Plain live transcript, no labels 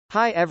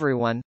Hi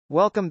everyone,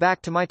 welcome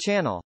back to my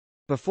channel.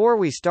 Before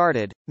we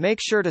started, make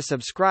sure to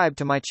subscribe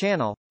to my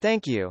channel,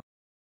 thank you.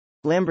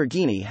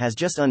 Lamborghini has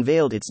just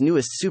unveiled its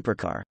newest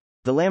supercar,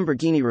 the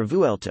Lamborghini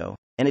Revuelto,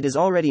 and it is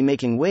already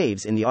making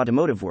waves in the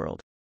automotive world.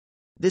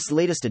 This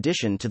latest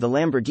addition to the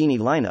Lamborghini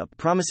lineup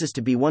promises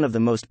to be one of the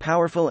most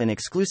powerful and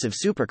exclusive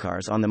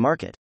supercars on the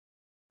market.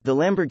 The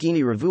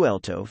Lamborghini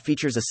Revuelto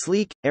features a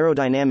sleek,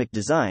 aerodynamic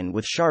design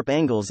with sharp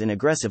angles and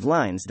aggressive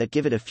lines that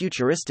give it a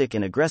futuristic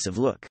and aggressive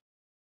look.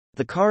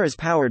 The car is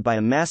powered by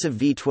a massive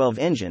V12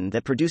 engine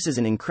that produces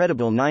an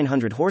incredible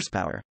 900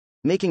 horsepower,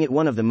 making it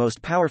one of the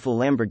most powerful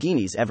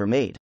Lamborghinis ever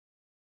made.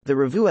 The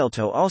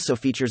Revuelto also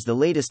features the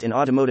latest in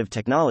automotive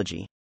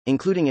technology,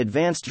 including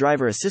advanced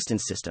driver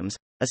assistance systems,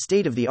 a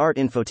state-of-the-art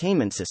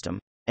infotainment system,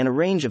 and a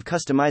range of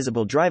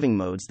customizable driving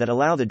modes that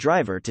allow the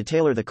driver to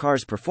tailor the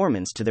car's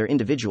performance to their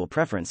individual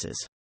preferences.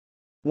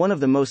 One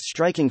of the most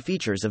striking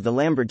features of the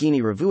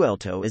Lamborghini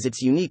Revuelto is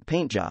its unique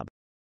paint job.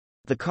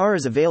 The car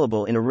is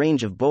available in a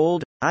range of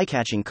bold,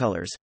 eye-catching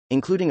colors,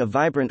 including a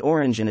vibrant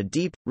orange and a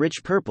deep,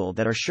 rich purple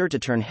that are sure to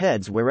turn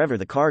heads wherever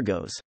the car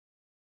goes.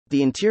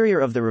 The interior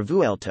of the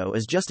Revuelto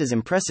is just as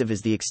impressive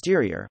as the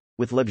exterior,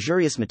 with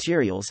luxurious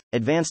materials,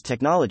 advanced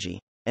technology,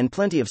 and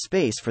plenty of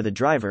space for the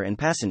driver and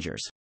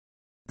passengers.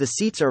 The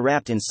seats are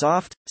wrapped in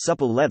soft,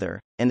 supple leather,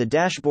 and the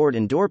dashboard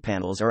and door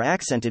panels are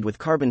accented with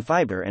carbon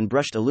fiber and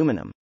brushed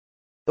aluminum.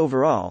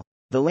 Overall,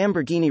 the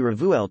Lamborghini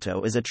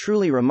Revuelto is a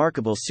truly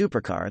remarkable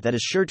supercar that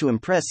is sure to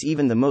impress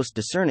even the most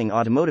discerning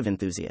automotive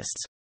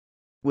enthusiasts.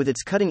 With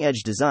its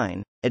cutting-edge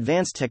design,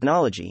 advanced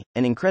technology,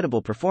 and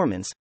incredible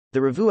performance, the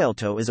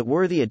Revuelto is a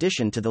worthy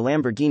addition to the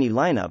Lamborghini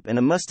lineup and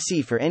a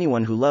must-see for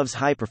anyone who loves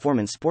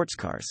high-performance sports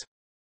cars.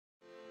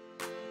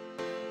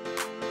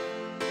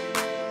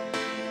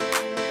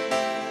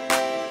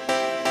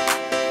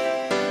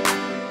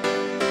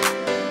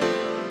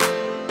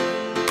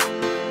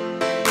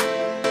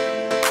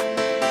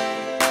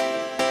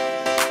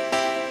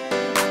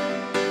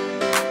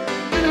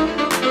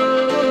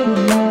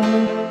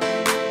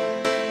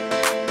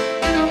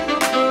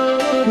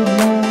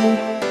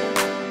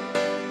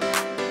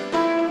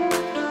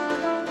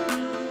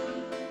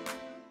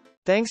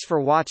 Thanks for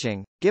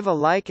watching, give a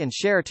like and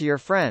share to your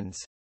friends.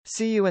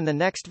 See you in the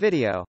next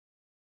video.